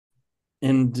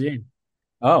Indeed.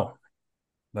 Oh,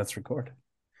 let's record.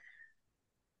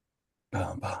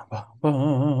 Bum, bum, bum,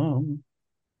 bum.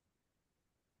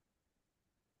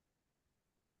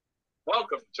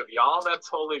 Welcome to the All That's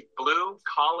Holy Blue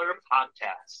Collar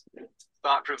Podcast.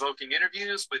 Thought-provoking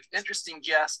interviews with interesting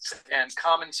guests and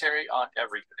commentary on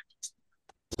everything.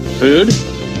 Food,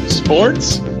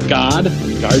 sports, God,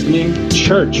 gardening,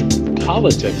 church,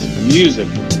 politics, music,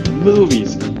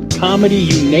 movies, comedy,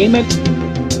 you name it,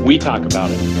 we talk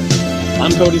about it.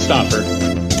 I'm Cody Stopper.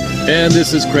 And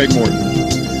this is Craig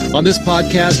Morton. On this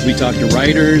podcast, we talk to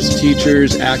writers,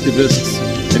 teachers, activists,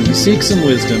 and we seek some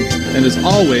wisdom. And as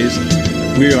always,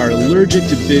 we are allergic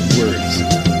to big words.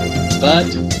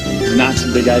 But not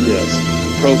to big ideas.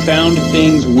 Profound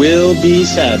things will be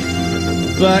said.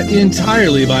 But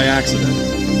entirely by accident.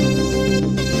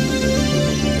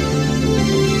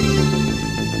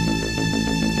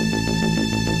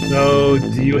 So,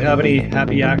 do you have any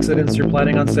happy accidents you're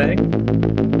planning on saying?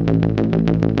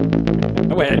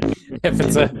 Oh, wait,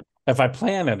 if I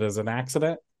plan it as an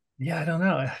accident, Yeah, I don't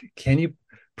know. Can you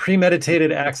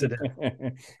premeditated accident?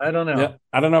 I don't know. yeah,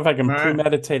 I don't know if I can All right.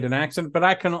 premeditate an accident, but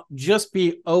I can just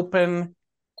be open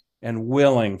and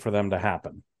willing for them to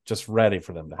happen, just ready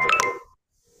for them to happen.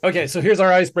 Okay, so here's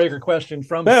our icebreaker question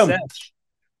from Boom.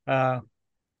 Seth.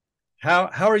 How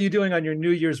are you doing on your New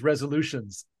Year's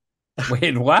resolutions?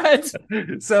 Wait, what?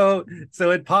 So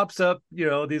it pops up,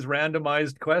 these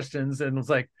randomized questions, and it's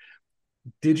like,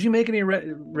 did you make any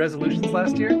resolutions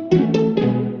last year?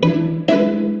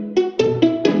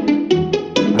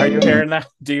 Are you hearing that?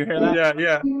 Do you hear that?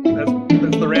 Yeah.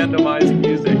 That's the randomized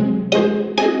music.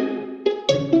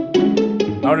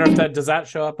 I wonder if does that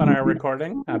show up on our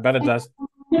recording? I bet it does.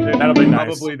 That'll be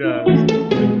nice. Probably does. And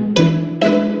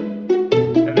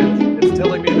it's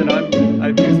telling me that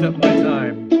I've used up my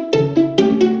time.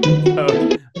 So,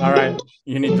 all right,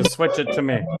 you need to switch it to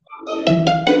me.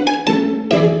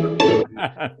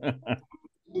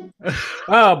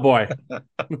 Oh boy.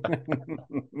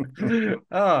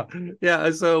 Oh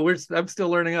yeah, so I'm still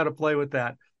learning how to play with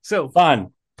that. So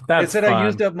Fun. That's it said fun. I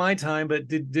used up my time, but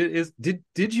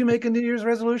did you make a New Year's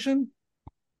resolution?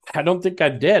 I don't think I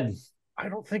did. I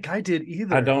don't think I did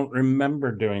either. I don't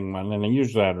remember doing one, and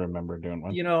usually I'd remember doing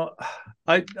one.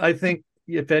 I think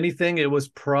if anything, it was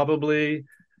probably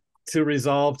to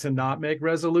resolve to not make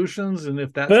resolutions, and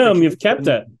if that's Boom, you've kept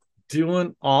it.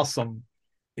 Doing awesome.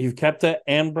 You've kept it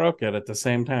and broke it at the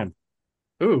same time.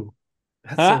 Ooh,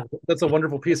 that's a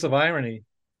wonderful piece of irony.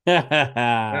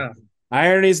 Yeah.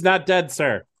 Irony's not dead,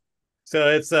 sir. So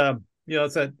it's that's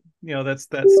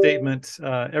that statement.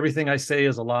 Everything I say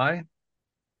is a lie.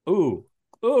 Ooh.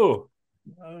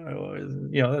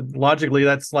 Logically,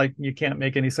 that's like you can't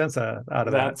make any sense out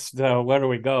of That's where do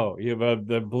we go? You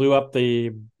blew up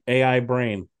the AI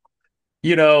brain.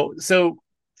 that. So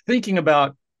thinking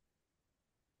about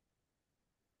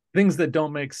things that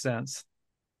don't make sense.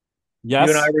 Yes.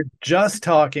 You and I were just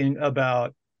talking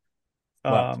about.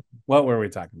 What were we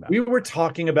talking about? We were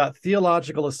talking about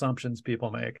theological assumptions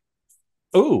people make.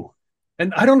 Ooh.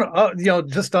 And I don't know,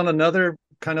 just on another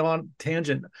kind of on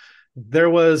tangent, there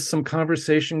was some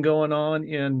conversation going on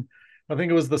I think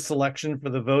it was the selection for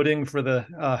the voting for the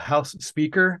House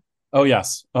Speaker. Oh,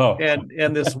 yes. Oh.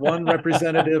 And this one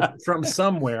representative from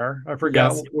somewhere, I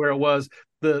forgot where it was,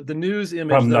 the news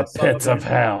image from the pits of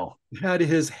hell had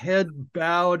his head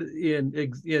bowed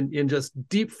in just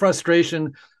deep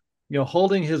frustration,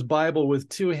 holding his Bible with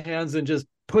two hands and just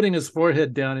putting his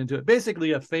forehead down into it.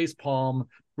 Basically a face palm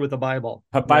with a Bible.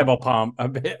 A Bible palm. A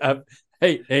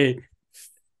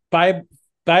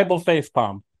Bible face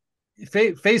palm.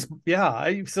 Face,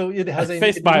 yeah. So it has a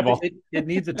face Bible. It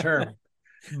needs a term.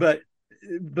 But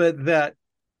that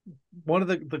one of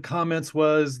the comments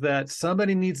was that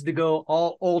somebody needs to go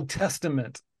all Old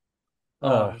Testament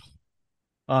on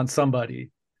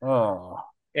somebody. Oh.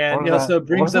 And so it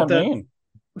brings up that mean?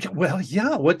 Well,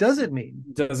 yeah. What does it mean?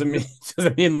 Does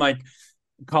it mean like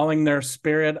calling their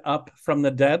spirit up from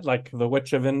the dead, like the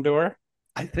witch of Endor?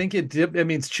 I think it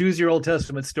means choose your Old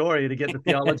Testament story to get the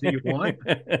theology you want.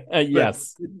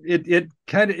 Yes. It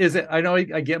kind of is. I know I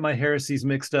get my heresies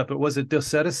mixed up, but was it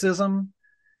Doceticism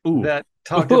that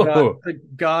talked about the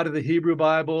God of the Hebrew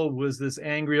Bible was this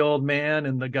angry old man,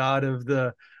 and the God of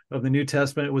the New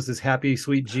Testament was this happy,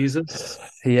 sweet Jesus?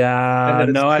 Yeah.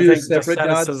 No, I think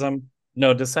Doceticism. Gods.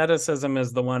 No, Doceticism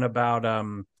is the one about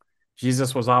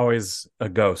Jesus was always a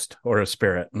ghost or a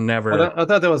spirit. Never. I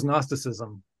thought that was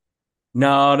Gnosticism.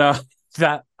 No.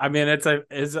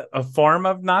 Is it a form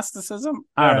of Gnosticism?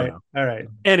 I don't know. All right.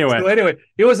 Anyway,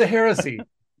 it was a heresy.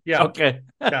 Yeah. Okay.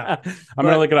 Yeah. I'm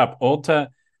gonna look it up.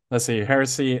 Let's see,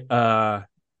 heresy.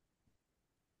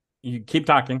 You keep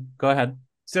talking. Go ahead.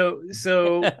 So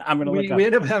I'm going to look up. we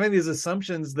end up having these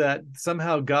assumptions that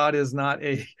somehow God is not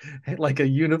like a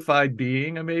unified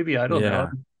being. Maybe, I don't know.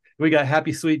 We got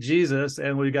happy sweet Jesus,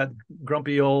 and we got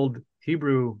grumpy old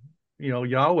Hebrew,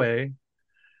 Yahweh.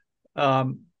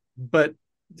 But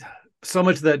so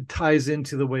much that ties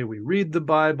into the way we read the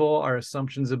Bible, our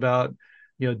assumptions about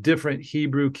different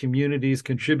Hebrew communities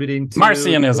contributing to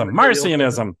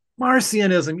Marcionism.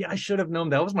 Yeah, I should have known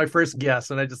that. Was my first guess,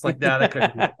 and I just like that. I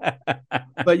couldn't do it.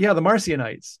 But yeah, the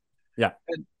Marcionites. Yeah,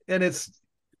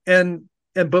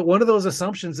 but one of those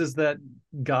assumptions is that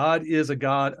God is a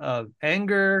God of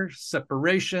anger,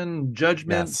 separation,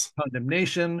 judgment,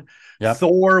 condemnation. Yep.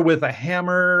 Thor with a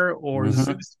hammer, or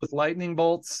Zeus with lightning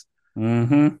bolts.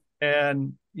 Mm-hmm.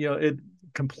 And it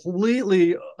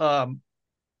completely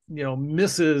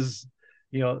misses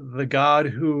the God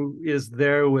who is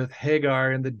there with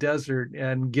Hagar in the desert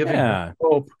and giving her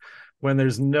hope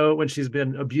when she's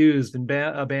been abused and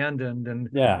abandoned, and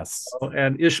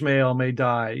and Ishmael may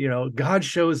die. God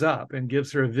shows up and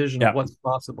gives her a vision of what's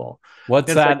possible. What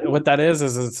that is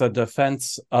it's a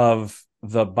defense of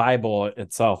the Bible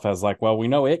itself, as like, well, we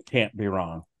know it can't be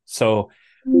wrong, so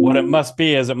what it must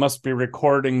be is it must be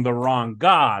recording the wrong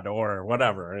God or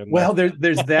whatever. And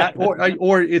there's that,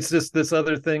 or it's just this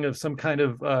other thing of some kind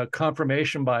of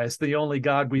confirmation bias. The only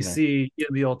God we see in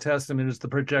the Old Testament is the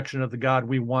projection of the God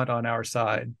we want on our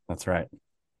side. That's right.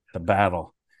 The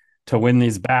battle to win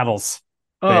these battles.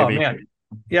 Oh, baby. Man,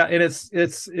 yeah, and it's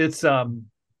and so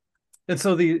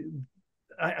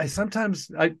I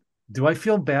sometimes do I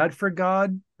feel bad for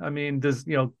God? I mean,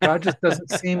 God just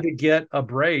doesn't seem to get a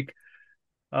break.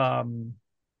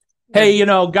 Hey,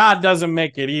 God doesn't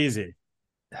make it easy.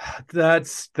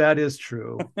 That is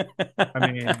true.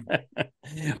 I mean,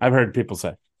 I've heard people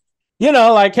say,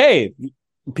 like, hey,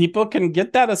 people can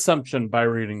get that assumption by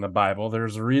reading the Bible.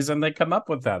 There's a reason they come up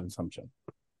with that assumption.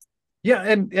 Yeah,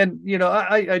 and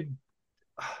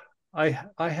I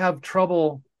have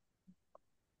trouble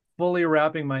fully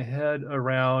wrapping my head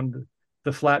around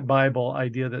the flat Bible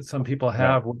idea that some people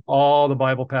have, where all the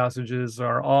Bible passages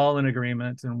are all in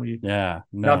agreement, and we have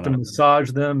to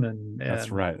massage them and that's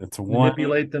right. It's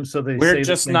manipulate them so we're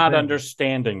just not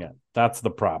understanding it. That's the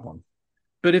problem.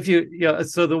 But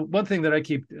so the one thing that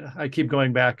I keep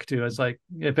going back to is, like,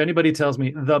 if anybody tells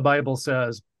me the Bible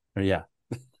says,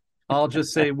 I'll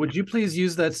just say, would you please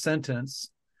use that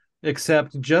sentence,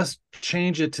 except just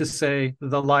change it to say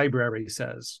the library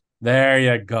says. There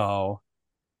you go.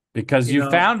 Because you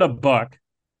found a book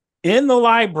in the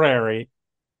library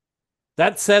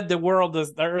that said the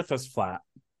earth is flat.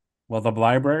 Well, the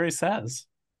library says.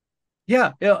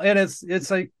 Yeah, and it's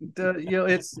like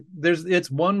it's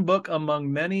one book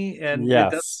among many, and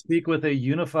it does speak with a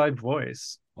unified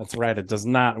voice. That's right. It does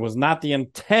not. It was not the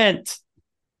intent.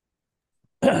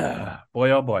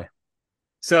 Boy, oh boy.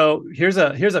 So here's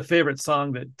a favorite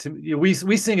song that we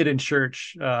sing it in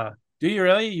church. Do you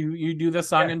really? You do this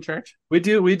song in church? We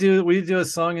do a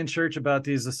song in church about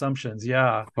these assumptions.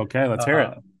 Yeah. Okay, let's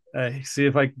hear it. See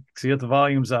if the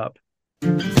volume's up.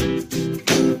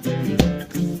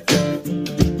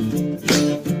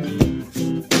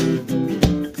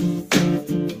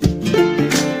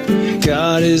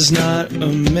 God is not a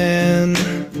man.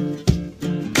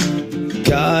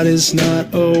 God is not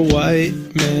a white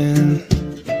man.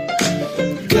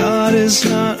 God is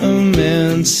not a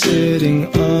man sitting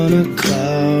on a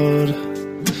cloud.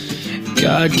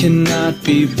 God cannot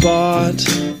be bought.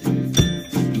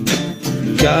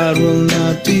 God will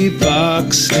not be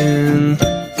boxed in.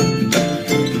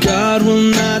 God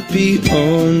will not be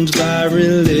owned by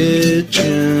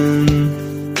religion.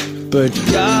 But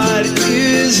God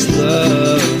is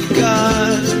love.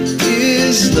 God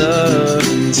is love.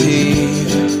 And He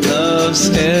loves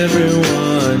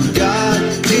everyone. God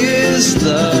is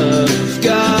love.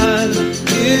 God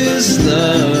is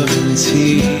love. And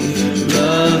He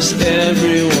loves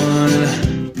everyone.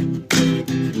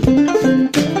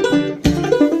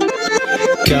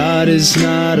 God is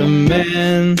not a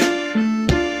man.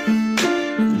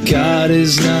 God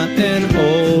is not an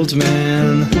old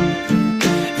man.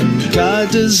 And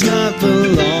God does not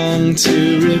belong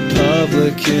to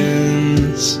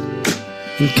Republicans.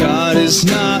 And God is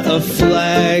not a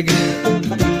flag,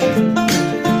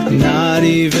 not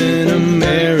even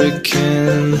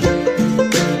American.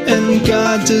 And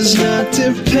God does not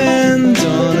depend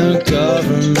on a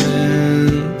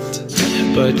government.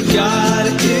 But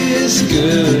God is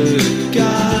good.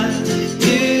 God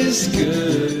is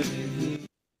good.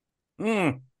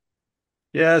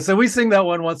 Yeah, so we sing that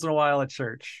one once in a while at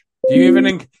church. Do you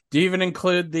even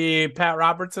include the Pat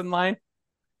Robertson line?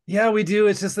 Yeah, we do.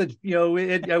 It's just that,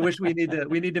 I wish we need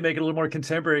to make it a little more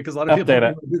contemporary, because a lot of people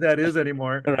don't know who that is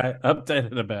anymore. Right, update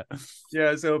it a bit.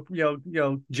 Yeah, so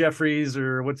Jeffries,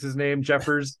 or what's his name,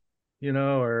 Jeffers,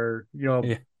 or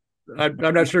Yeah. I'm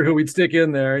not sure who we'd stick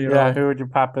in there. Yeah, who would you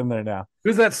pop in there now?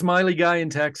 Who's that smiley guy in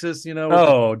Texas? With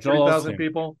Joel 30,000 Osteen.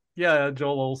 people. Yeah,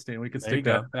 Joel Osteen. We could stick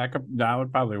that. That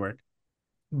would probably work.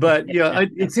 But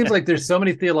it seems like there's so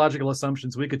many theological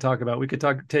assumptions we could talk about. We could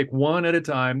take one at a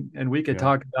time, and we could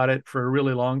talk about it for a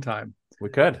really long time. We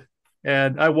could.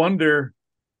 And I wonder,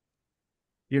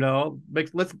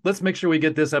 let's make sure we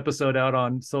get this episode out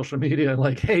on social media.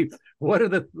 Like, hey, what are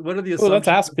the assumptions? Let's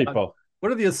ask people.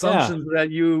 What are the assumptions that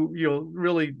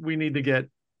we need to get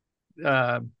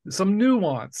some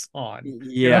nuance on?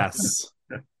 Yes.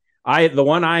 The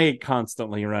one I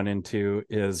constantly run into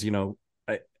is,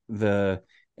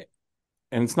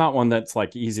 and it's not one that's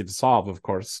like easy to solve, of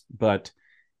course, but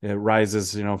it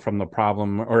rises, from the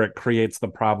problem, or it creates the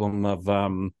problem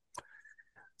of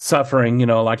suffering,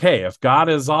 like, hey, if God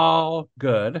is all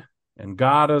good and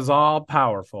God is all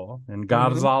powerful and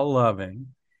God is all loving.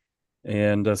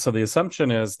 And so the assumption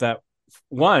is that,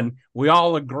 one, we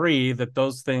all agree that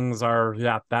those things are,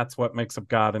 that's what makes up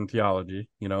God in theology,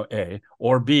 A,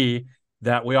 or B,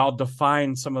 that we all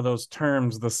define some of those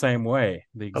terms the same way,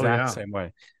 the exact same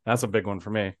way. That's a big one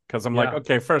for me, because I'm like,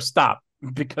 okay, first stop,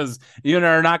 because you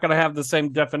are not going to have the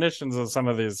same definitions of some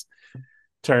of these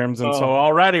terms, and so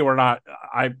already we're not.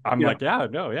 I'm like,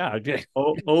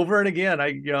 over and again.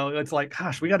 It's like,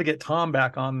 gosh, we got to get Tom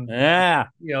back on,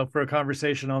 for a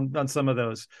conversation on some of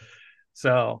those.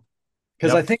 So,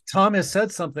 because I think Tom has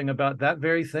said something about that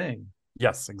very thing.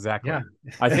 Yes, exactly. Yeah.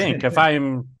 I think if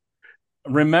I'm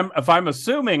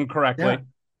assuming correctly.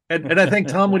 And I think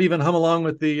Tom would even hum along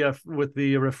with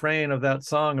the refrain of that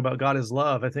song about God is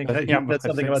love. I think that's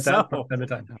something about that from time to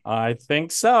time. I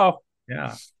think so.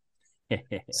 Yeah.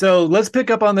 So let's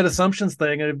pick up on that assumptions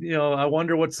thing, and I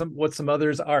wonder what some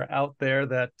others are out there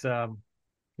that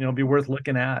be worth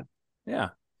looking at. Yeah.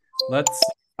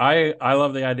 I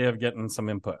love the idea of getting some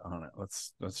input on it.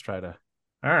 Let's try to.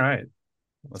 All right.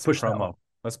 Let's push promo.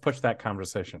 Let's push that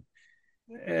conversation.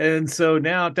 And so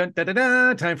now,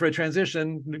 time for a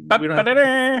transition.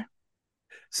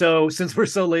 So since we're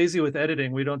so lazy with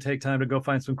editing, we don't take time to go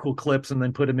find some cool clips and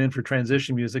then put them in for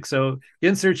transition music. So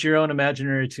insert your own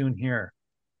imaginary tune here.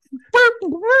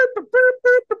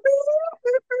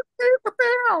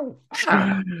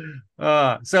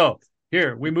 So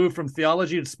here we move from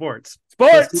theology to sports.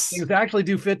 Sports things actually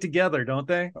do fit together, don't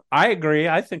they? I agree.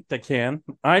 I think they can.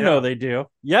 I know they do.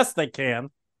 Yes, they can.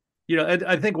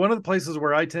 I think one of the places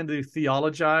where I tend to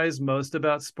theologize most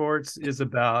about sports is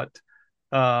about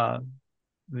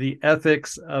the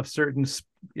ethics of certain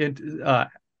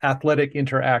athletic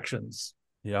interactions.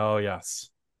 Oh, yes.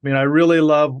 I mean, I really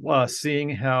love seeing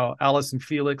how Alice and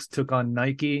Felix took on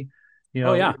Nike,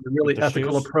 a really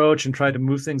ethical approach and tried to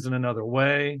move things in another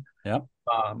way. Yep.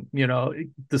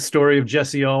 The story of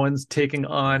Jesse Owens taking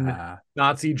on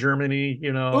Nazi Germany,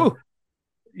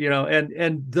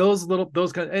 and those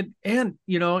kind and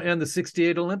the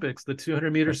 68 Olympics, the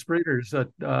 200 meter sprinters,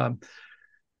 John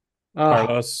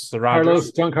Carlos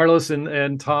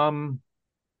and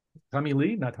Tommy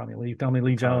Lee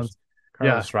Jones.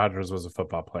 Carlos Rogers was a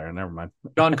football player. Never mind.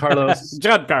 John Carlos.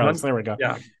 There we go.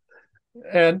 Yeah.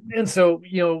 And so,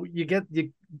 you get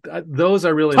those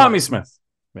are really Tommy Smith.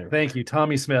 Maybe. Thank you,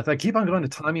 Tommy Smith. I keep on going to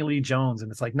Tommy Lee Jones,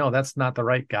 and it's like, no, that's not the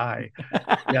right guy.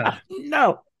 Yeah.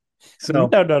 No. So no.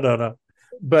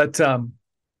 But so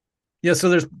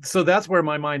that's where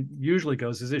my mind usually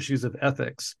goes, is issues of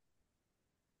ethics.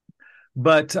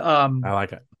 But I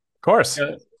like it. Of course.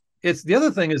 It's the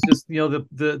other thing is just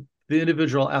the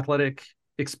individual athletic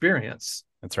experience.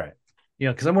 That's right.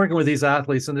 Because I'm working with these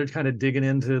athletes and they're kind of digging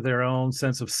into their own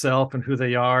sense of self and who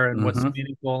they are and what's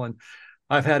meaningful. And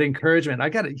I've had encouragement.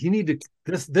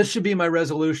 This should be my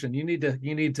resolution. You need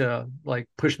to like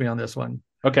push me on this one.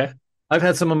 Okay. I've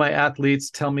had some of my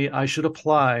athletes tell me I should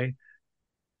apply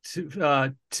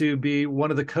to be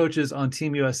one of the coaches on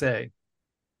Team USA.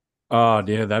 Oh,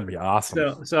 dude, that'd be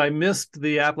awesome. So I missed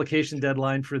the application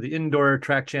deadline for the indoor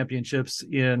track championships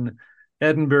in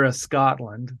Edinburgh,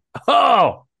 Scotland.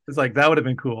 Oh, it's like, that would have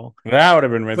been cool. That would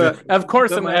have been amazing. Of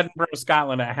course, in Edinburgh,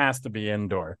 Scotland, it has to be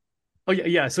indoor. Oh,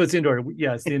 yeah. So it's indoor.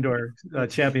 Yeah, it's the indoor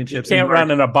championships. You can't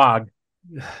run in a bog.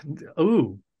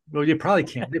 Oh, well, you probably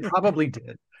can't. They probably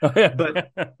did. Oh, yeah.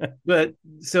 But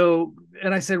so,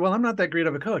 and I said, well, I'm not that great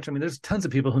of a coach. I mean, there's tons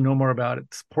of people who know more about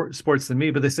sports than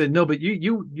me, but they said, no, but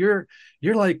you're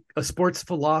like a sports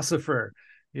philosopher.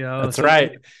 That's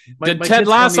right. Did Ted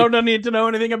Lasso need to know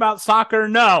anything about soccer?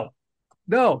 No.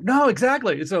 No,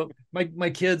 exactly. So my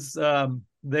kids,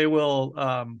 they will,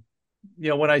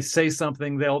 when I say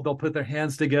something, they'll put their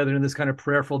hands together in this kind of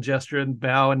prayerful gesture and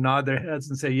bow and nod their heads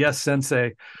and say, "Yes,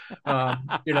 Sensei." And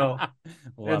Love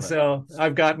it. so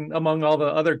I've gotten, among all the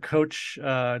other coach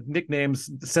nicknames,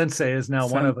 Sensei is now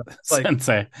one of them. It's like,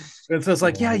 Sensei. and so it's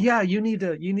like, Love it. yeah, you need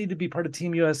to be part of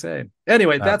Team USA.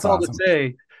 Anyway, that's all awesome. to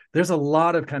say. There's a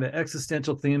lot of kind of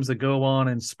existential themes that go on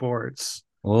in sports.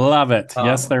 Love it.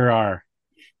 Yes, there are.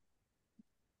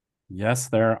 Yes,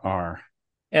 there are.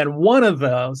 And one of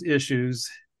those issues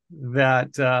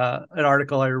that an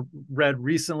article I read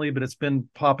recently, but it's been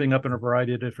popping up in a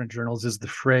variety of different journals, is the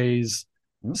phrase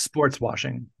sports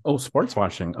washing. Oh, sports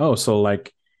washing. Oh, so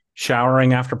like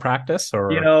showering after practice,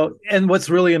 or and what's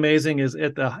really amazing is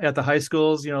at the high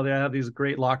schools, they have these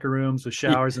great locker rooms with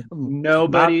showers, and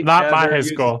nobody not my high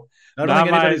school. I don't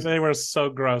think anybody's, they were so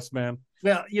gross, man.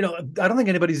 Well, I don't think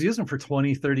anybody's used them for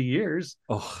 20, 30 years.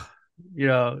 Oh.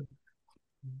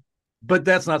 But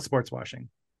that's not sports washing.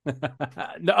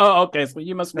 No, oh, okay. So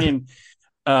you must mean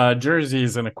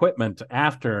jerseys and equipment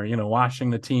after, washing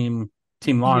the team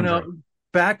laundry.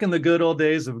 Back in the good old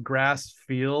days of grass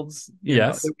fields,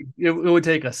 yes, it would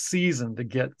take a season to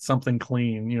get something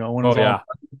clean. When it was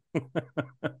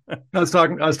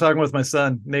I was talking with my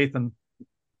son Nathan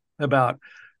about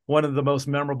one of the most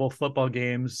memorable football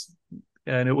games,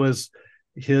 and it was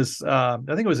his I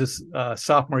think it was his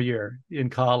sophomore year in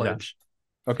college.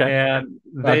 Yeah. Okay. And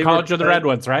they College of the Red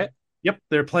Ones, right? Yep.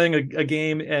 They're playing a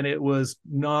game, and it was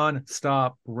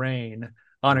non-stop rain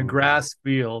on a grass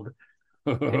field.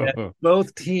 And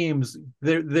both teams,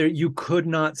 there you could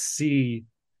not see.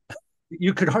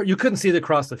 You couldn't see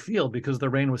across the field because the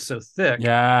rain was so thick.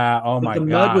 Yeah. Oh my God. The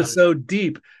mud was so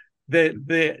deep that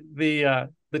the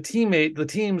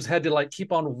teams had to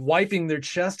keep on wiping their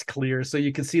chest clear so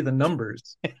you could see the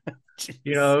numbers.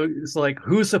 It's like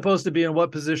who's supposed to be in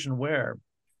what position where.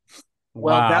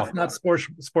 Well, that's not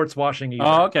sports washing either.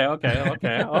 Oh,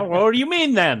 okay. Oh, what do you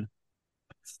mean then?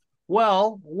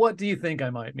 Well, what do you think I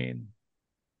might mean?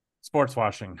 Sports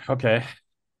washing. Okay.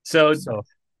 So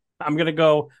I'm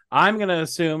gonna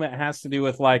assume it has to do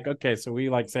with so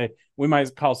we say we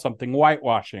might call something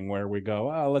whitewashing, where we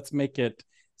go, let's make it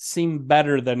seem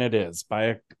better than it is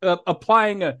by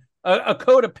applying a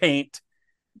coat of paint,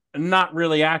 not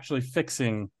really actually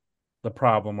fixing the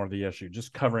problem or the issue,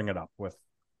 just covering it up with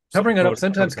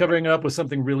sometimes covering it up with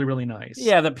something really, really nice.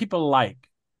 Yeah, that people like.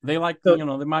 They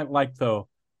they might like the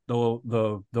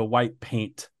white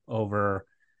paint over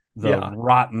the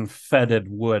rotten fetid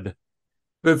wood.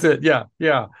 That's it. Yeah.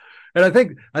 And I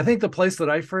think the place that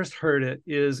I first heard it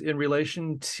is in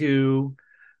relation to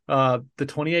the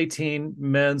 2018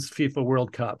 men's FIFA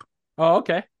World Cup. Oh,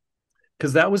 okay.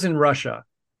 Because that was in Russia.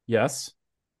 Yes,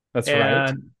 that's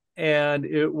right. And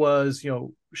it was,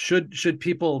 should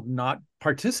people not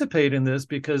participate in this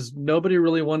because nobody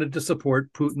really wanted to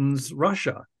support Putin's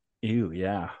Russia? Ew,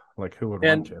 yeah. Like who would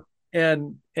want to?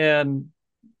 And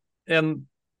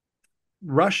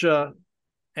Russia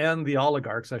and the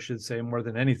oligarchs, I should say, more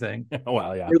than anything,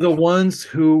 well, yeah, were the ones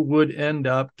who would end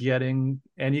up getting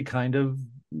any kind of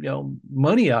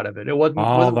money out of it. It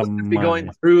wasn't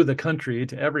going through the country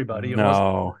to everybody. It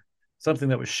wasn't something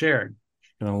that was shared.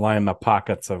 Line the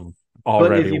pockets of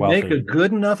already wealthy. But if you make a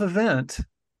good enough event,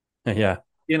 yeah,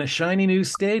 in a shiny new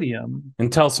stadium,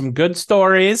 and tell some good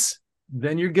stories,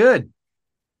 then you're good.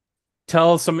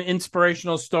 Tell some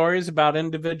inspirational stories about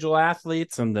individual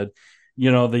athletes and the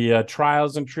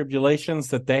trials and tribulations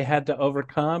that they had to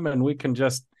overcome, and we can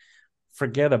just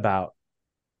forget about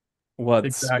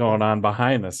what's going on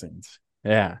behind the scenes.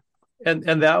 Yeah.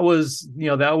 And that was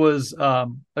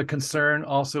a concern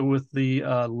also with the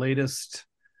latest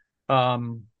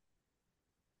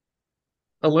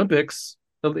Olympics,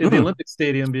 the Olympic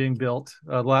Stadium being built,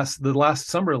 the last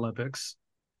Summer Olympics.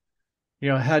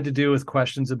 Had to do with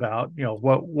questions about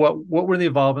what were the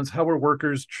involvements, how were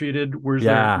workers treated,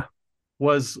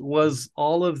 was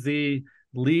all of the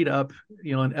lead up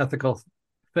an ethical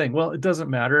thing. Well, it doesn't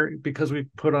matter because we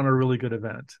put on a really good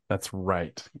event. That's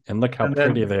right. And look how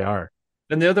pretty they are.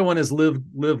 And the other one is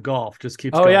live golf. Just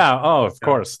keeps going. Oh yeah. Oh, of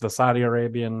course. The Saudi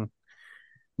Arabian.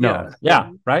 No.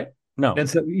 Yeah. Right. No. And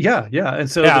so And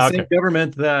so the same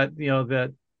government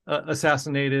that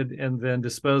assassinated and then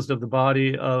disposed of the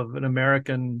body of an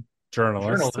American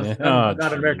journalist, not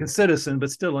an American citizen,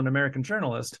 but still an American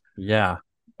journalist. Yeah.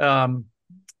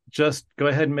 Just go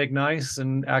ahead and make nice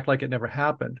and act like it never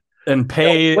happened. And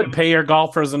pay your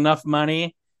golfers enough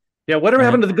money. Yeah, whatever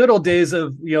happened to the good old days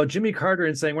of Jimmy Carter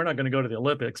and saying we're not going to go to the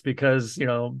Olympics because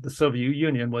the Soviet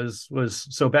Union was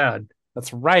so bad.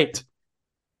 That's right.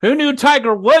 Who knew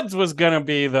Tiger Woods was going to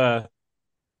be the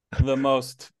the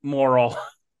most moral.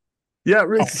 Yeah.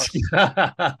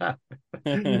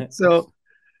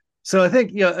 So I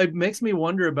think, it makes me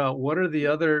wonder about what are the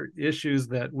other issues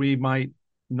that we might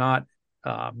not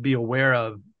be aware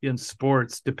of in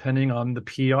sports, depending on the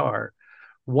PR.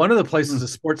 One of the places of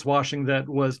sports washing that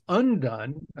was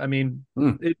undone, I mean,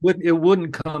 it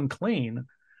wouldn't come clean,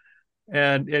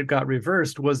 and it got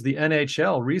reversed, was the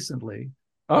NHL recently.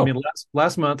 I mean,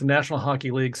 last month, the National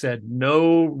Hockey League said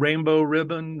no rainbow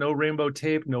ribbon, no rainbow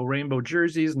tape, no rainbow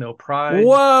jerseys, no pride.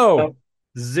 Whoa.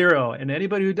 Zero. And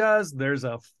anybody who does, there's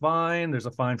a fine. There's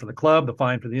a fine for the club, the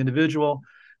fine for the individual.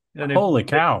 And holy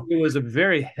cow. It was a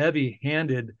very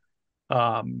heavy-handed,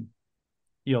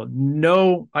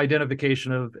 no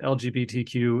identification of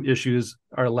LGBTQ issues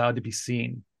are allowed to be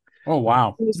seen. Oh,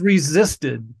 wow. It was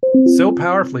resisted so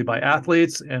powerfully by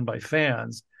athletes and by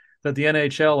fans that the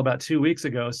NHL about 2 weeks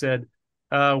ago said,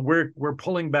 we're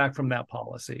pulling back from that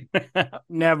policy.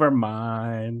 Never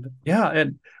mind. Yeah,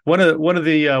 and one of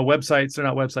the websites, or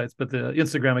not websites, but the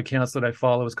Instagram accounts that I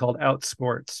follow is called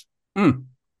Outsports. And,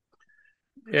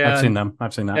 I've seen them.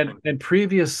 I've seen that. And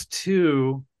previous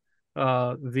to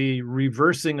the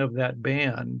reversing of that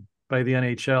ban by the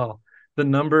NHL, the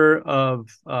number of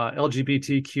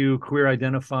LGBTQ queer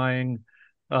identifying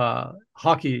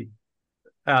hockey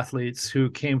athletes who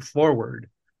came forward,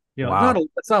 wow.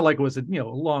 It's not like it was a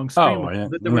long stream,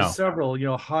 but there were several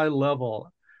high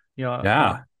level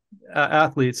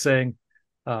athletes saying,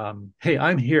 hey,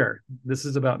 I'm here, this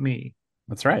is about me.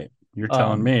 That's right. You're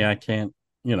telling me I can't,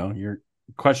 you're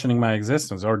questioning my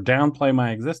existence or downplay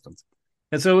my existence.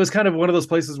 And so it was kind of one of those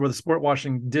places where the sport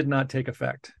washing did not take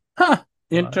effect.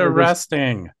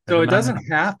 Interesting. So it doesn't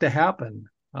have to happen.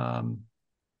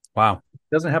 Wow.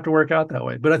 It doesn't have to work out that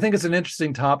way. But I think it's an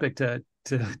interesting topic to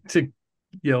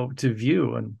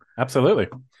view. And absolutely.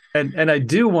 And I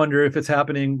do wonder if it's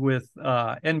happening with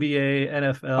NBA,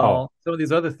 NFL, some of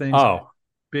these other things.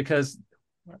 Because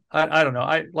I don't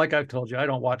know. Like I've told you, I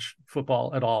don't watch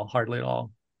football at all, hardly at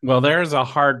all. Well, there's a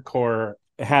hardcore,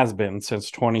 has been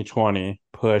since 2020,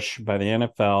 push by the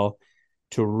NFL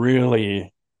to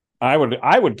really, I would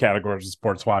categorize as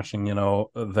sports washing.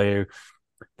 They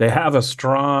have a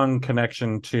strong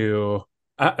connection to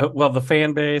the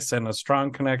fan base, and a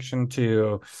strong connection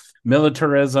to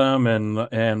militarism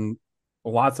and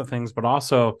lots of things, but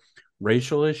also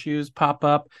racial issues pop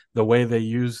up, the way they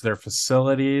use their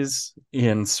facilities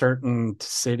in certain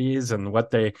cities and what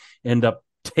they end up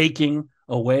taking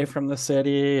away from the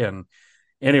city. And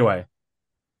anyway,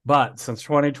 but since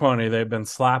 2020, they've been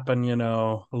slapping,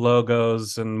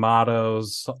 logos and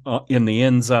mottos in the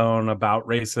end zone about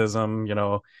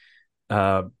racism,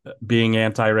 being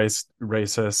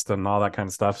anti-racist and all that kind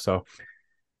of stuff. So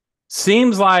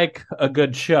seems like a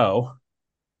good show.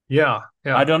 Yeah.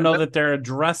 I don't know that they're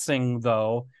addressing,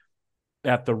 though,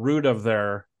 at the root of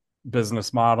their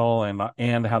business model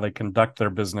and how they conduct their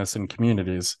business in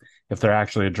communities, if they're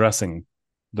actually addressing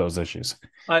those issues.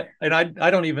 I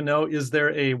don't even know, is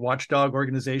there a watchdog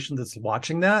organization that's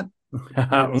watching that?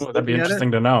 That'd be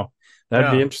interesting to know.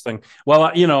 That'd be interesting.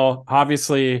 Well,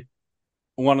 obviously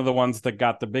one of the ones that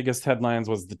got the biggest headlines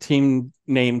was the team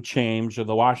name change of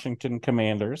the Washington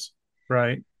Commanders.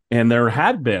 Right. And there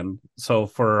had been, so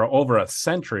for over a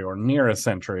century or near a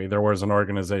century, there was an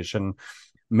organization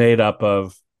made up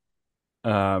of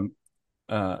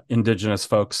indigenous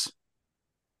folks,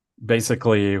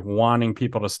 basically wanting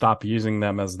people to stop using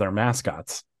them as their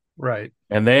mascots. Right.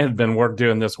 And they had been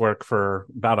doing this work for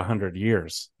about 100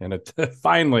 years. And it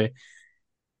finally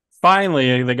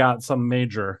they got some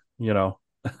major,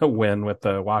 win with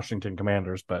the Washington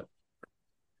Commanders. But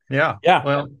yeah.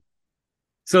 Well,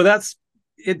 so that's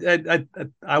it.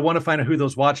 I want to find out who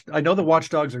those I know the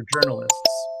watchdogs are journalists.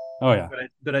 Oh yeah.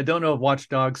 But I don't know of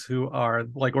watchdogs who are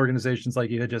like organizations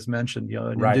like you had just mentioned,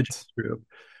 an indigenous group.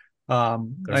 I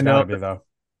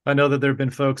know that there have been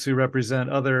folks who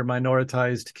represent other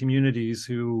minoritized communities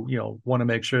who, want to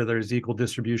make sure there's equal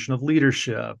distribution of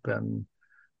leadership and,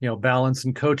 balance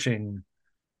and coaching,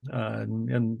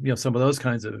 and some of those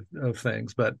kinds of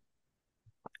things. But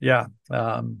yeah,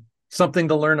 something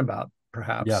to learn about,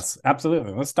 perhaps. Yes,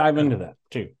 absolutely. Let's dive into that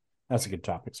too. That's a good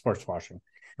topic, sports washing.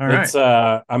 All right.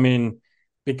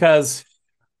 Because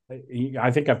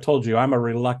I think I've told you, I'm a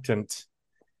reluctant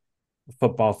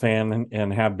football fan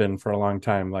and have been for a long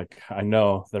time. Like, I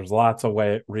know there's lots of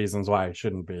reasons why I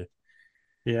shouldn't be.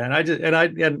 Yeah, and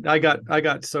I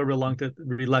got so reluctant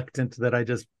that I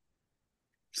just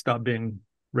stopped being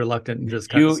reluctant and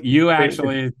just you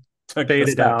actually took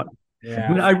faded out.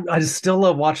 Yeah, I still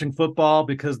love watching football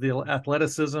because the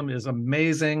athleticism is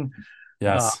amazing.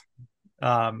 Yes.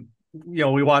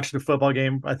 we watched a football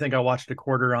game. I think I watched a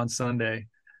quarter on Sunday.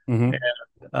 Mm-hmm.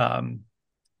 And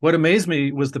what amazed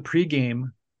me was the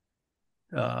pregame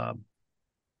uh,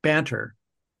 banter.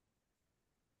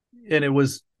 And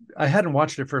I hadn't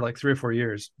watched it for like 3 or 4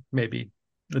 years, maybe.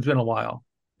 It's been a while.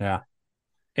 Yeah.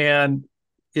 And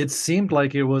it seemed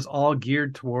like it was all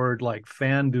geared toward like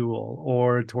FanDuel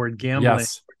or toward gambling.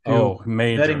 Yes. Oh,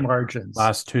 major. Betting margins.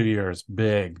 Last 2 years,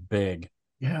 big.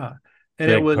 Yeah.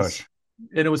 And big push.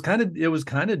 And it was kind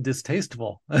of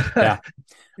distasteful. Yeah.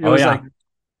 It was like,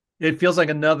 it feels like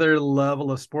another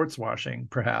level of sports washing,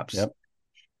 perhaps. Yep.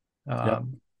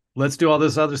 Let's do all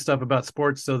this other stuff about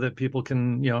sports so that people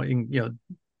can,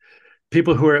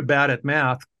 people who are bad at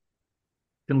math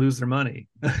can lose their money.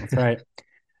 That's right.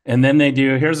 And then they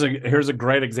do. Here's a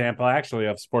great example, actually,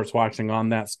 of sports watching on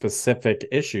that specific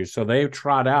issue. So they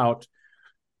trot out,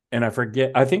 and I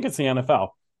think it's the NFL,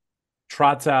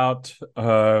 trots out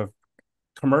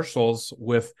commercials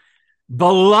with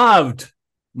beloved,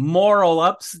 moral,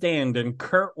 upstanding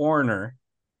Kurt Warner,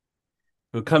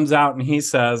 who comes out and he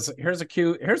says,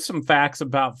 here's some facts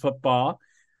about football.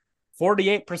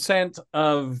 48%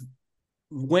 of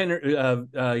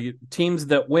teams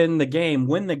that win the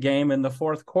game in the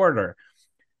fourth quarter.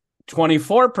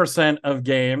 24% of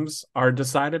games are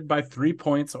decided by 3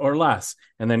 points or less.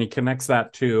 And then he connects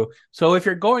that to, so if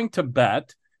you're going to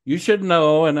bet, you should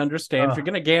know and understand. If you're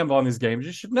going to gamble on these games,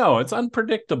 you should know it's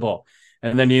unpredictable.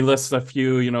 And then he lists a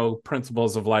few,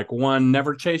 principles of like, one,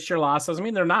 never chase your losses. I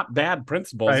mean, they're not bad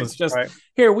principles. Right, it's just,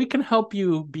 here, we can help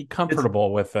you be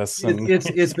comfortable with this.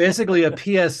 It's basically a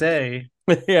PSA.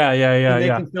 Yeah. They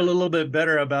can feel a little bit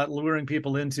better about luring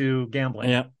people into gambling.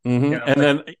 Yeah. Mm-hmm. And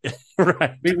then,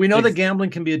 right. We know that gambling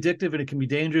can be addictive and it can be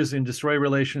dangerous and destroy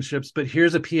relationships, but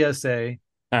here's a PSA.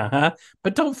 But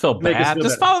don't feel bad.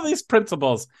 Just follow these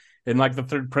principles. And like the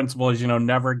third principle is,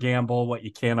 never gamble what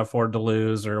you can't afford to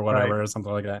lose or whatever, or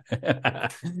something like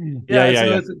that.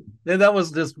 Yeah. And that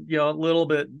was just, a little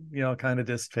bit, kind of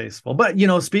distasteful. But,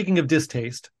 speaking of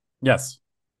distaste. Yes.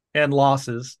 And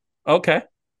losses. Okay.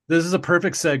 This is a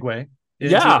perfect segue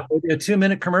into a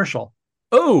 2-minute commercial.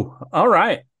 Oh, all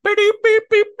right. So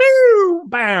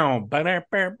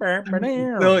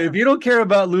if you don't care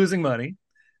about losing money,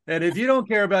 and if you don't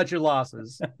care about your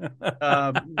losses,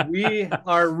 we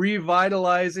are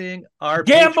revitalizing our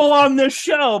gamble on this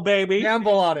show, baby.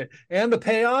 Gamble on it. And the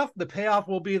payoff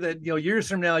will be that, years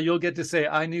from now, you'll get to say,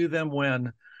 I knew them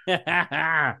when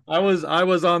I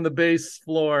was on the base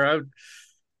floor.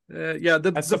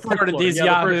 I supported these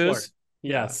yahoos.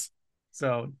 Yes.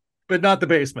 So, but not the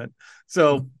basement.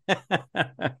 So,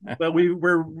 but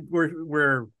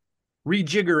we're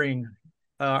rejiggering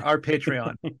our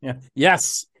Patreon.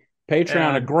 Yes.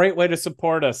 Patreon, a great way to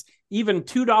support us. Even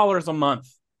 $2 a month.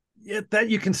 Yeah, that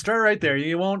you can start right there.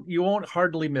 You won't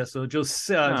hardly miss. So just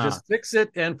fix it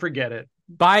and forget it.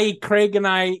 Buy Craig and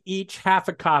I each half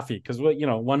a coffee because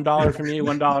 $1 for me,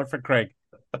 $1 for Craig.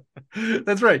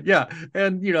 That's right. Yeah.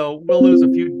 And we'll lose a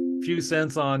few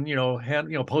cents on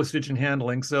postage and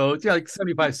handling. So it's like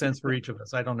 75 cents for each of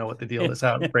us. I don't know what the deal is,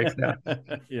 how it breaks down.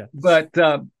 Yeah. But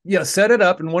set it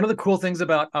up. And one of the cool things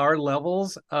about our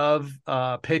levels of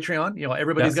Patreon,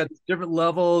 everybody's got different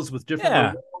levels with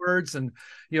different rewards and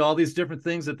all these different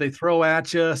things that they throw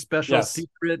at you, special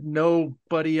secret,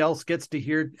 nobody else gets to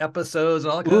hear episodes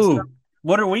and all that kind of stuff.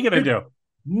 What are we gonna do?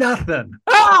 Nothing.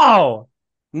 Oh,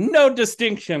 no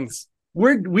distinctions.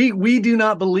 We do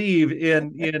not believe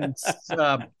in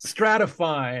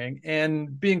stratifying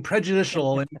and being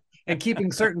prejudicial and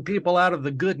keeping certain people out of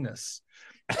the goodness.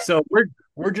 So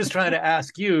we're just trying to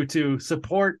ask you to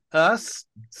support us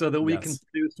so that we can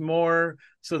produce more,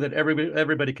 so that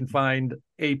everybody can find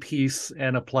a piece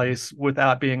and a place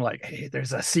without being like, hey,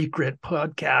 there's a secret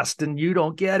podcast and you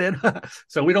don't get it.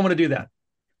 So we don't want to do that.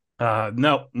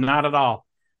 No, not at all.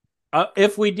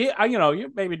 If we did,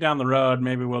 maybe down the road,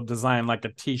 maybe we'll design like a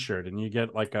T-shirt, and you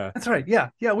get like a. That's right.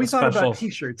 Yeah. We thought about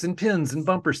T-shirts and pins and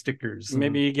bumper stickers.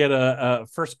 Maybe you get a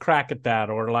first crack at that,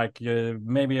 or like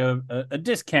maybe a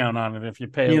discount on it if you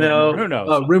pay. More. Who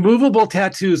knows? Removable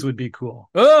tattoos would be cool.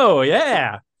 Oh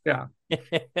yeah. Yeah.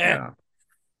 Nice.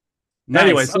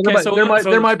 Anyway, so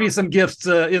there might be some gifts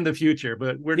in the future,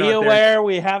 but we're not there. Be aware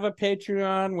we have a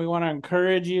Patreon. We want to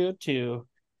encourage you to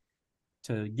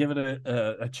give it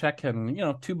a check, and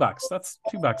 $2. That's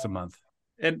 $2 a month.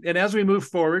 And as we move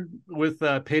forward with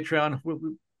Patreon,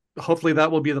 hopefully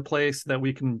that will be the place that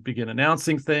we can begin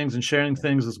announcing things and sharing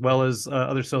things, as well as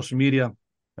other social media.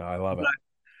 Oh, I love it.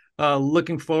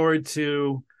 Looking forward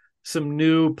to some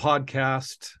new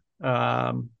podcasts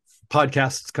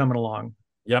coming along.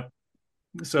 Yep.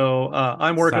 So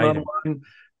I'm working on one.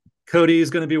 Cody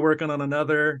is going to be working on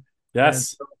another. And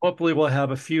Yes. so hopefully we'll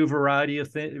have a few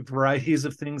varieties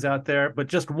of things out there, but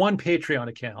just one Patreon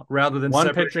account rather than One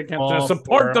separate Patreon account to all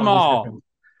support for them all these all. different.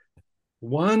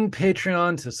 One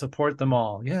Patreon to support them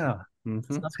all. Yeah.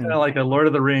 Mm-hmm. Sounds kind of like a Lord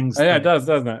of the Rings Yeah, thing. it does,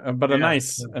 doesn't it? But Yeah.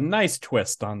 a nice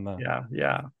twist on the. Yeah.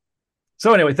 Yeah.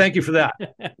 So anyway, thank you for that.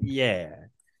 Yeah.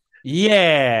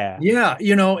 Yeah. Yeah,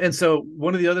 and so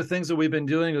one of the other things that we've been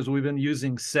doing is we've been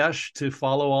using Sesh to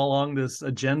follow along this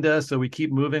agenda, so we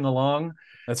keep moving along.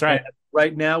 That's right. And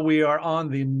right now we are on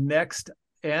the next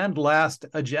and last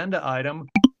agenda item,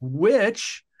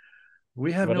 which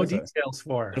we have no details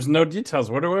for. There's no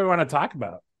details. What do we want to talk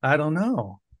about? I don't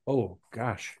know. Oh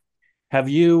gosh. Have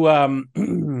you Have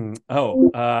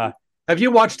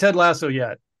you watched Ted Lasso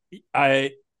yet?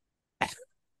 I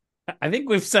think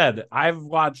we've said I've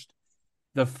watched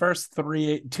the first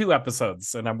 2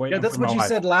 episodes, and I'm waiting. Yeah, that's what you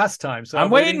said last time. So I'm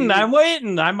waiting. I'm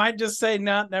waiting. I might just say,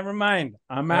 no, never mind.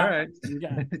 I'm out. All right.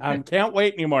 I can't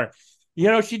wait anymore.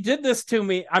 She did this to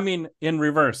me. I mean, in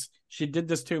reverse, she did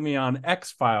this to me on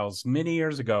X-Files many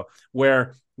years ago,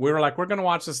 where we were like, we're going to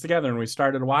watch this together. And we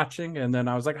started watching. And then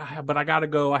I was like, but I got to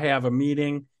go. I have a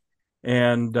meeting.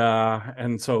 And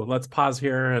so let's pause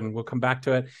here and we'll come back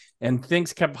to it. And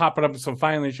things kept popping up. So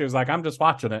finally she was like, I'm just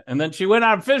watching it. And then she went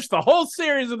out and finished the whole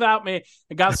series without me.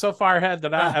 It got so far ahead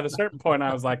that at a certain point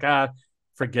I was like,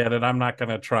 forget it. I'm not going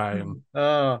to try. And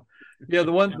yeah,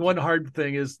 the one hard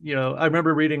thing is, I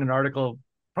remember reading an article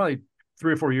probably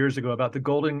 3 or 4 years ago about the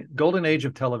golden age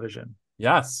of television.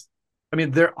 Yes. I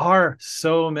mean, there are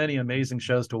so many amazing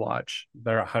shows to watch.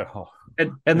 There are.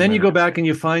 And then you go back and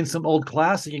you find some old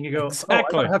classic and you go,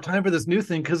 exactly. I don't have time for this new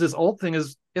thing because this old thing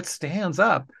it stands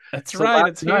up. That's so right.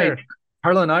 It's here.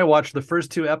 Carla and I watched the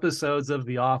first 2 episodes of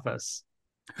The Office.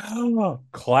 Oh,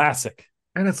 classic.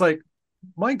 And it's like,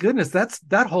 my goodness,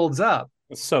 that holds up.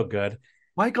 It's so good.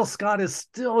 Michael Scott is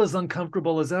still as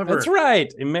uncomfortable as ever. That's right.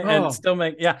 And still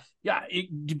yeah.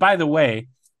 By the way,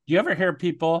 do you ever hear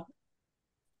people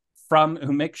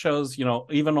who make shows,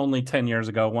 even only 10 years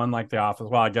ago, one like The Office?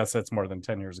 Well, I guess it's more than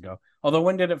 10 years ago. Although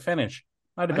when did it finish?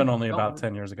 Might have been only about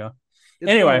 10 years ago.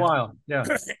 Anyway, been a while. Yeah.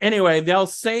 Anyway, they'll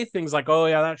say things like, oh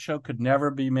yeah, that show could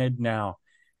never be made now.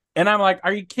 And I'm like,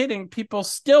 are you kidding? People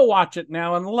still watch it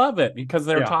now and love it because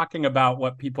they're talking about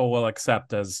what people will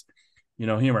accept as,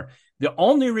 humor. The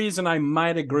only reason I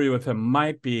might agree with him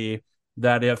might be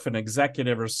that if an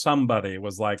executive or somebody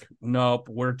was like, nope,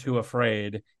 we're too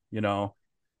afraid,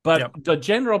 But the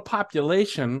general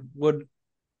population would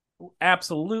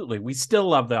absolutely. We still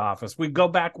love The Office. We go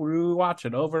back, we watch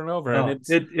it over and over, and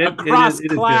it's across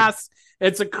class.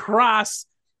 It's across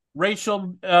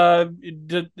racial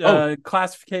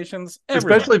classifications,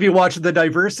 everywhere. Especially if you watch the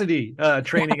diversity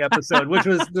training episode, which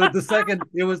was the second.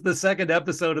 It was the second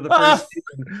episode of the first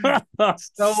season.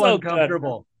 So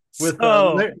uncomfortable with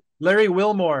Larry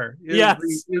Wilmore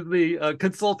is the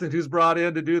consultant who's brought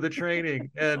in to do the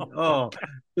training, and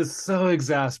is so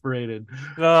exasperated.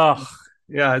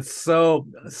 Yeah, it's so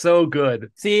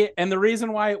good. See, and the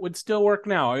reason why it would still work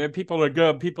now, people are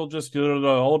good. People just do the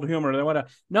old humor. They want to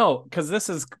no, because this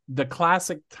is the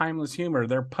classic timeless humor.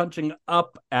 They're punching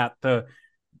up at the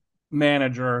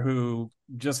manager who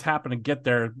just happened to get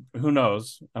there. Who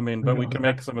knows? I mean, but we can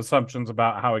make some assumptions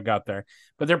about how he got there.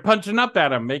 But they're punching up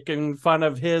at him, making fun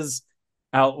of his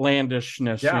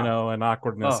outlandishness, and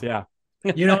awkwardness. Yeah.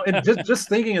 And just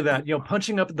thinking of that,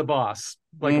 punching up at the boss,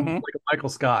 like a Michael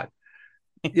Scott.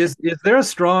 Is there a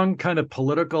strong kind of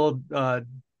political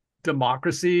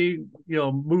democracy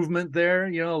movement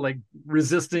there, like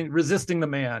resisting the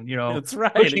man, that's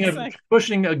right,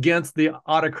 pushing against the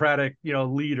autocratic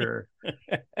leader,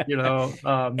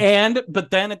 but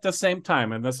then at the same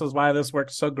time, and this is why this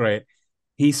works so great,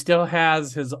 he still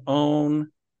has his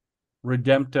own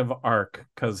redemptive arc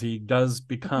because he does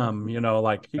become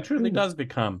he truly does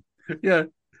become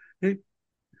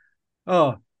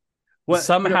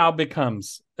somehow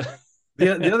becomes.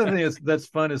 The other thing that's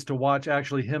fun is to watch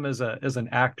actually him as an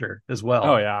actor as well.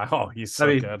 Oh yeah, he's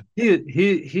so good.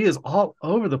 He is all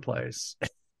over the place.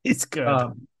 He's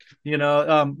good.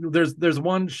 There's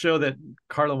one show that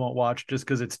Carla won't watch just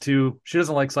because she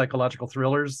doesn't like psychological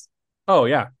thrillers. Oh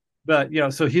yeah, but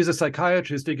so he's a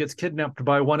psychiatrist who gets kidnapped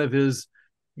by one of his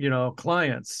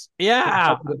clients.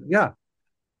 Yeah.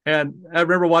 And I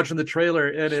remember watching the trailer,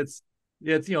 and it's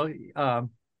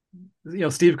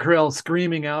Steve Carell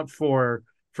screaming out for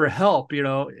help,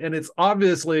 and it's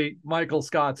obviously Michael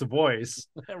Scott's voice.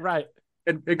 Right.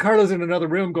 And Carla's in another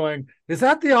room going, is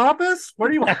that The Office? What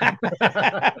do you want?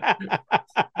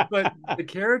 But the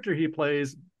character he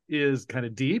plays is kind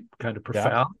of deep, kind of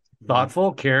profound,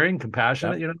 thoughtful, caring,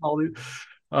 compassionate, all these.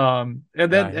 And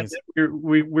then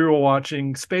we were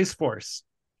watching Space Force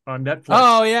on Netflix.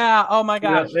 Oh yeah. Oh my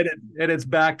gosh. And it's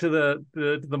back to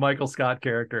the Michael Scott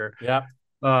character. Yeah.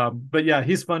 But yeah,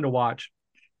 he's fun to watch.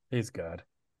 He's good.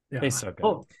 Yeah. He's so good.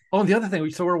 Oh, and the other thing,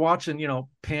 so we're watching,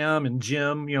 Pam and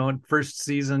Jim, in first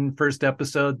season, first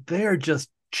episode. They're just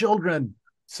children.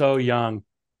 So young.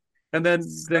 And then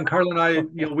Carla and I,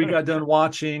 we got done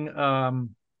watching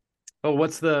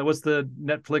what's the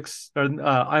Netflix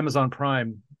or Amazon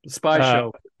Prime spy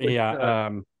show?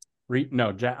 Not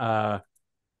Reacher.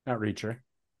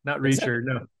 Not Reacher,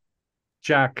 no.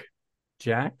 Jack.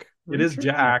 Jack? It is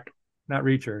Jack, not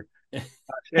Reacher.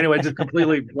 Anyway, just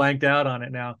completely blanked out on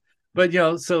it now. But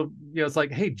it's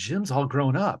like, hey, Jim's all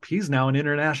grown up. He's now an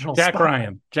international Jack spy.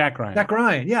 Jack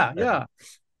Ryan. Yeah.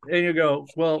 And you go,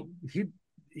 well,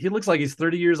 he looks like he's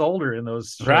 30 years older in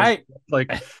those shows. Right.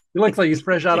 Like he looks like he's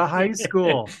fresh out of high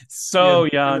school. So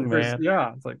young, man.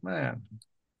 Yeah. It's like, man.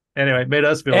 Anyway, it made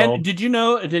us feel and old. Did you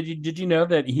know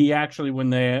that he actually, when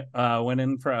they went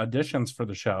in for auditions for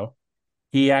the show,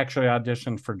 he actually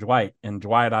auditioned for Dwight, and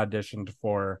Dwight auditioned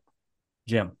for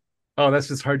Jim. Oh, that's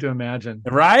just hard to imagine.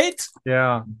 Right?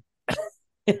 Yeah.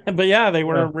 But yeah, they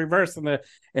were reversed in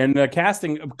the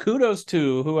casting. Kudos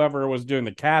to whoever was doing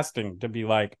the casting to be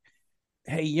like,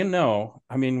 hey,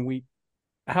 I mean,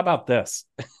 how about this?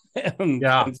 And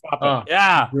stop it.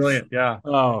 Yeah. Brilliant. Yeah.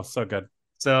 Oh, so good.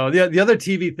 So the other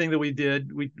TV thing that we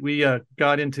did, we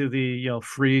got into the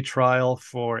free trial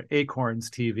for Acorns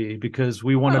TV because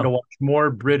we wanted to watch more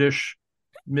British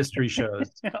mystery shows.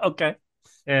 Okay.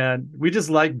 And we just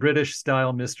like British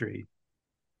style mystery.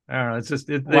 I don't know. It's just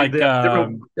they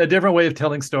have a different way of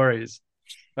telling stories.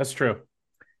 That's true.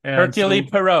 And Hercule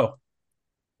Poirot.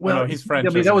 Well, he's French.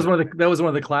 I mean, that was one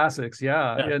of the classics.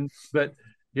 Yeah.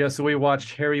 So we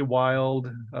watched Harry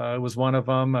Wild. It was one of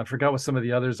them. I forgot what some of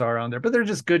the others are on there, but they're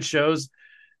just good shows.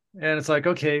 And it's like,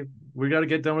 okay, we got to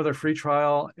get done with our free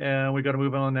trial, and we got to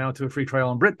move on now to a free trial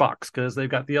on BritBox because they've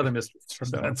got the other mysteries. So.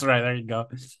 That's right. There you go.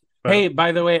 Hey,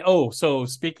 by the way, so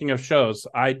speaking of shows,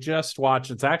 I just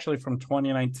watched, it's actually from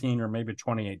 2019 or maybe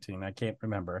 2018. I can't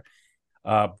remember.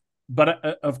 But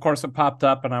of course it popped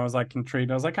up and I was like intrigued.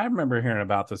 I was like, I remember hearing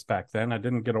about this back then. I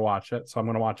didn't get to watch it, so I'm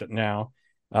going to watch it now.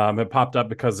 It popped up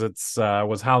because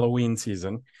was Halloween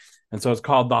season. And so it's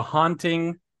called The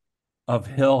Haunting of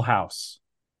Hill House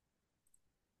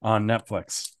on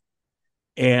Netflix.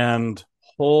 And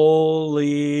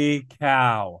holy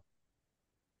cow.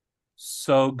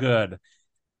 So good.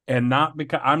 And not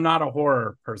because I'm not a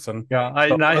horror person. Yeah, I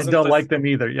don't like them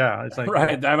either. Yeah, it's like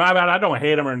right. I don't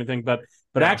hate them or anything, but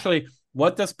actually,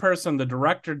 what this person, the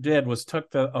director, did was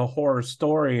took a horror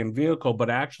story and vehicle, but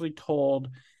actually told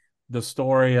the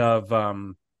story of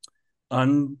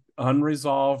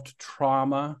unresolved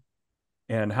trauma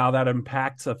and how that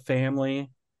impacts a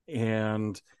family.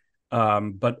 And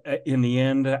but in the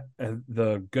end,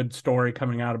 the good story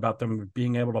coming out about them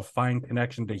being able to find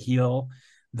connection to heal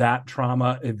that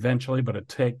trauma eventually, but it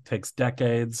takes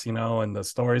decades, and the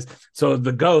stories. So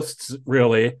the ghosts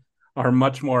really are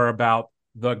much more about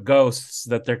the ghosts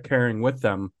that they're carrying with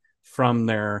them from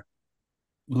their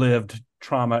lived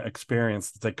trauma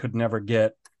experience that they could never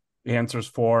get answers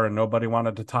for, and nobody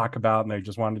wanted to talk about, and they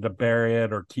just wanted to bury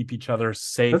it or keep each other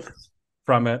safe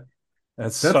from it.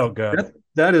 That's so good.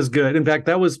 That is good. In fact,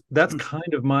 that's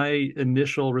kind of my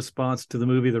initial response to the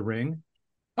movie The Ring.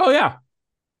 Oh yeah.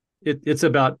 It's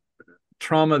about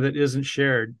trauma that isn't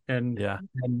shared, and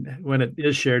when it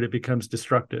is shared, it becomes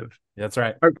destructive. That's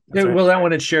right. Well, not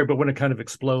when it's shared, but when it kind of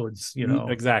explodes,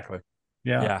 Exactly.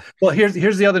 Yeah. Well,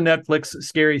 here's the other Netflix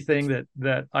scary thing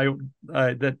that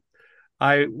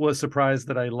I was surprised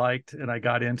that I liked, and I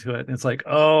got into it. And it's like,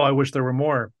 oh, I wish there were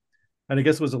more. And I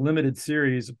guess it was a limited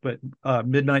series, but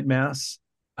Midnight Mass.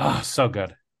 Oh, so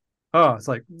good. Oh, it's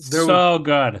like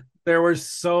good. There were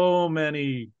so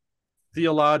many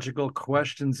theological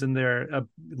questions in there,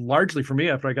 largely for me.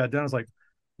 After I got done, I was like,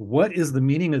 what is the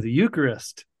meaning of the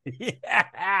Eucharist?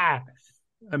 Yeah.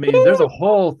 I mean, there's a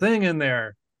whole thing in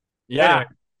there. Yeah. Anyway,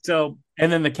 so, and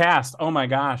then the cast, oh my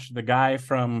gosh, the guy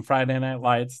from Friday Night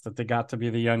Lights that they got to be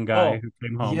the young guy who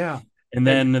came home. Yeah. And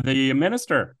then the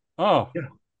minister. Oh, yeah.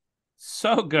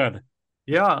 So good.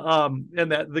 Yeah.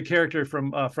 And that the character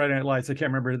from Friday Night Lights, I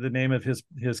can't remember the name of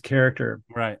his character.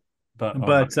 Right. But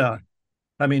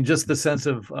I mean, just the sense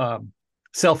of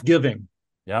self-giving.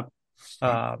 Yep.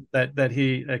 That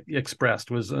he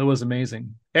expressed was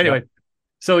amazing. Anyway,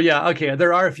 so okay,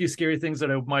 there are a few scary things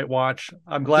that I might watch.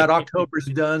 I'm glad October's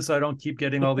done, so I don't keep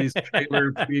getting all these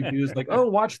trailer previews like, oh,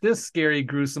 watch this scary,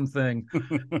 gruesome thing.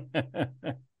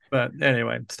 But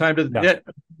anyway, it's time to.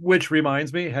 Which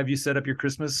reminds me, have you set up your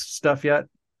Christmas stuff yet?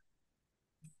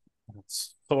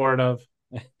 Sort of.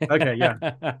 Okay, yeah.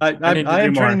 I need to I do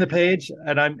am more. turning the page,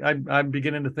 and I'm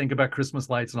beginning to think about Christmas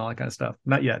lights and all that kind of stuff.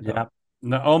 Not yet, though. Yeah.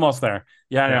 No, almost there.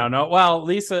 Yeah, Yeah. no. Well,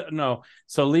 Lisa, no.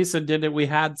 So Lisa did it. We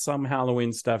had some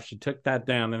Halloween stuff. She took that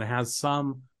down and it has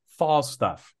some fall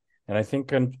stuff. And I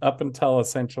think up until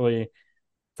essentially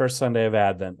first Sunday of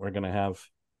Advent, we're going to have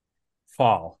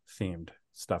fall themed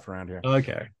stuff around here.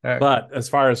 Okay. All right. But as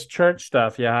far as church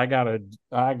stuff, yeah, I gotta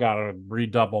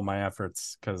redouble my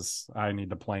efforts because I need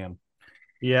to plan.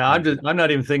 Yeah, I'm not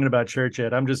even thinking about church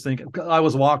yet. I'm just thinking. I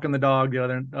was walking the dog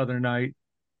the other night,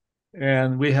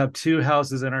 and we have 2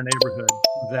 houses in our neighborhood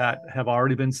that have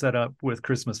already been set up with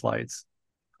Christmas lights.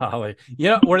 Holly,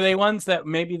 were they ones that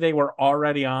maybe they were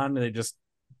already on and they just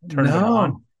turned them on?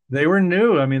 No, they were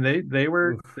new. I mean, they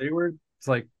were. It's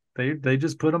like they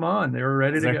just put them on. They were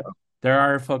ready to go. There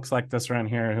are folks like this around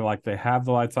here who like they have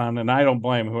the lights on, and I don't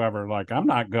blame whoever. Like, I'm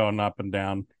not going up and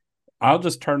down. I'll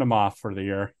just turn them off for the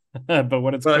year. But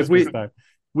when it's Christmas time,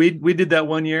 we did that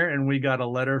one year, and we got a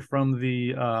letter from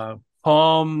the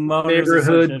homeowners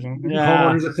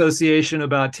association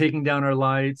about taking down our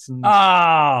lights, and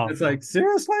it's like,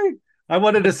 seriously? I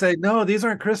wanted to say, no, these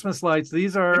aren't Christmas lights.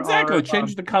 These are exactly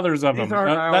change the colors of these them. Are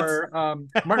our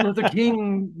Martin Luther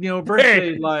King,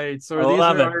 birthday lights, or these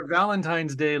are our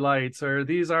Valentine's Day lights, or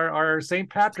these are our St.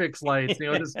 Patrick's lights.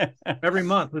 Just every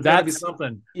month there's got to be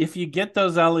something. If you get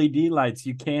those LED lights,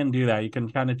 you can do that. You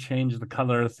can kind of change the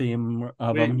color theme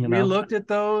of them. We looked at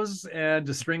those and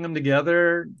to string them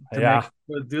together. They're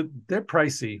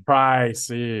pricey.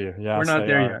 Pricey, yeah. We're not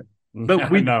there yet.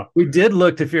 But we did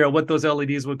look to figure out what those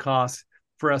LEDs would cost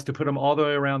for us to put them all the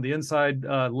way around the inside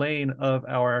lane of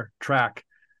our track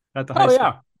at the high school.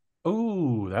 Yeah.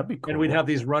 Ooh, that'd be cool. And we'd have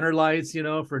these runner lights,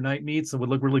 for night meets. It would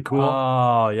look really cool.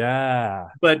 Oh, yeah.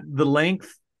 But the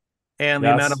length and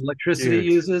the amount of electricity it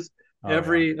uses, I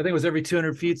think it was every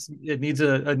 200 feet, it needs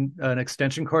an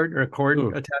extension cord or a cord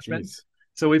attachment. Geez.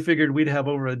 So we figured we'd have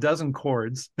over a dozen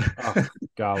cords. Oh,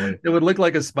 golly. It would look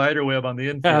like a spider web on the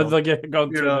infield. Yeah, it's like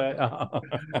going through that. Oh.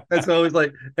 And so it was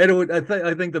like, and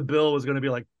I think the bill was going to be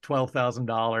like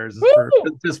 $12,000 for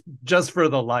just for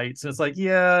the lights. And it's like,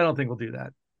 yeah, I don't think we'll do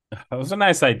that. That was a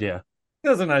nice idea. It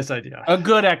was a nice idea. A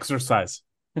good exercise.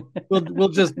 we'll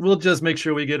just make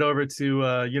sure we get over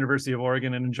to University of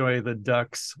Oregon and enjoy the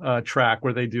Ducks track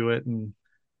where they do it, and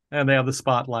they have the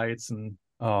spotlights, and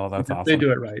that's awesome. They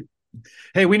do it right.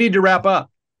 Hey, we need to wrap up.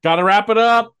 Got to wrap it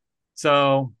up.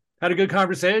 So had a good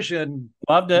conversation.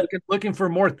 Loved it. Looking for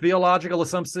more theological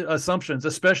assumptions,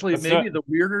 especially the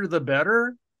weirder the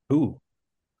better. Ooh.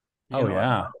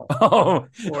 Yeah.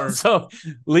 So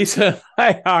Lisa and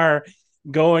I are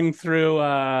going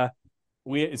through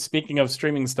speaking of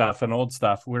streaming stuff and old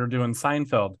stuff, we're doing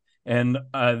Seinfeld, and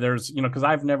there's because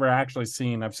I've never actually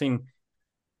I've seen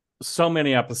so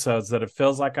many episodes that it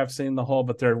feels like I've seen the whole,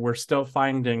 but we're still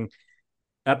finding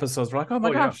episodes. We're like, oh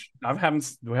my gosh, we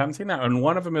haven't seen that. And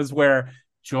one of them is where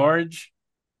George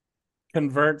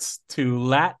converts to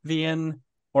Latvian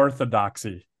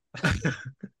Orthodoxy.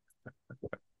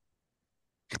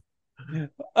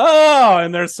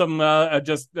 And there's some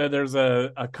there's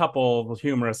a couple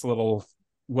humorous little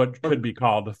what could be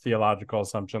called theological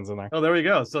assumptions in there. Oh, there we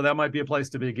go. So that might be a place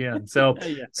to begin. So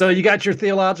So you got your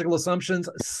theological assumptions,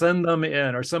 send them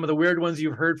in, or some of the weird ones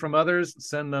you've heard from others,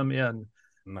 send them in.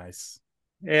 Nice.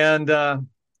 And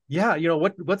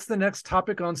what's the next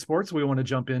topic on sports we want to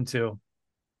jump into?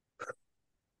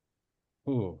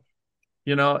 Ooh.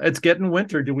 It's getting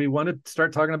winter. Do we want to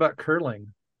start talking about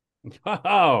curling?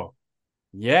 Oh,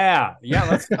 yeah.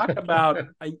 Let's talk about,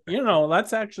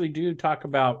 let's actually talk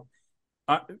about,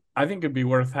 I think it'd be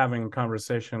worth having a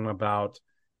conversation about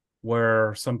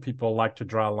where some people like to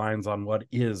draw lines on what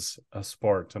is a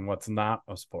sport and what's not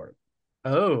a sport.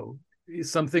 Oh,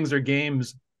 some things are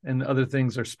games and other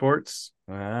things are sports.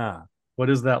 What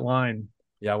is that line?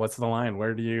 Yeah, what's the line?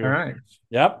 Where do you... All right.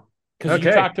 Yep. Because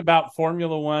you talked about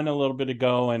Formula One a little bit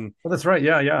ago, and... Well, that's right.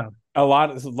 Yeah. A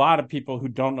lot of people who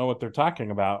don't know what they're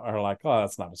talking about are like, oh,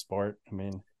 that's not a sport. I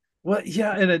mean... Well,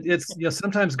 yeah, and it's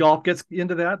sometimes golf gets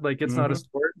into that, like it's not a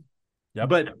sport. Yeah.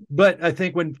 But I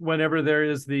think whenever there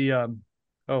is the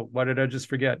why did I just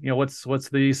forget? What's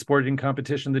the sporting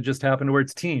competition that just happened where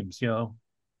it's teams? I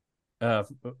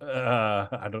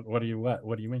don't. What do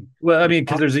you mean? Well, I mean,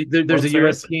 because there's a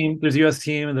U.S.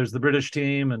 team, and there's the British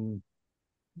team, and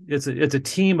it's a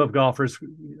team of golfers.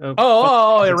 A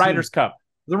Ryder's Cup.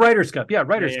 The Ryder's Cup, yeah,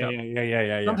 Ryder's Cup.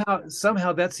 Yeah.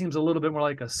 Somehow that seems a little bit more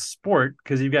like a sport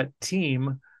because you've got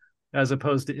team as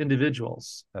opposed to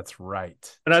individuals. That's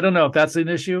right. And I don't know if that's an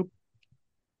issue.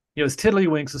 Is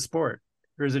Tiddlywinks a sport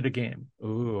or is it a game?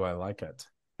 Ooh, I like it.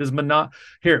 Is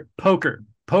poker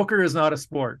Poker is not a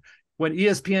sport. When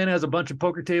ESPN has a bunch of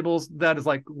poker tables, that is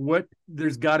like, what?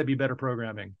 There's got to be better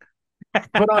programming.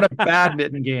 Put on a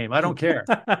badminton game. I don't care.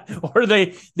 Or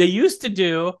they used to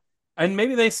do, and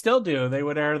maybe they still do. They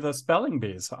would air the spelling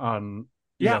bees on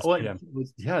ESPN.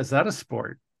 Yeah, is that a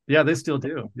sport? Yeah, they still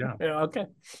do. Yeah. Yeah. Okay.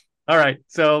 All right.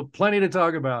 So plenty to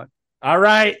talk about. All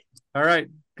right.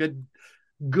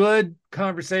 Good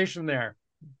conversation there.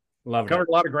 Covered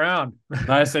a lot of ground.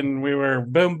 Nice, and we were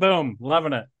boom, boom,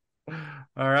 loving it.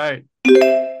 All right.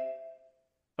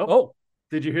 Oh,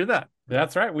 did you hear that?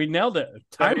 That's right. We nailed it.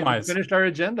 Time-wise. We finished our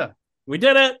agenda. We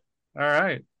did it. All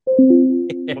right.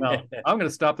 Well, I'm going to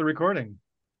stop the recording.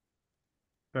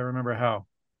 If I remember how.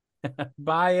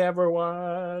 Bye,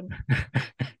 everyone.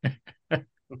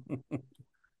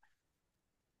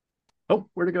 Oh,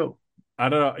 where'd it go? I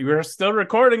don't know. You're still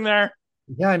recording there.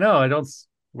 Yeah, I know.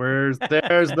 There's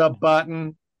the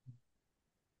button.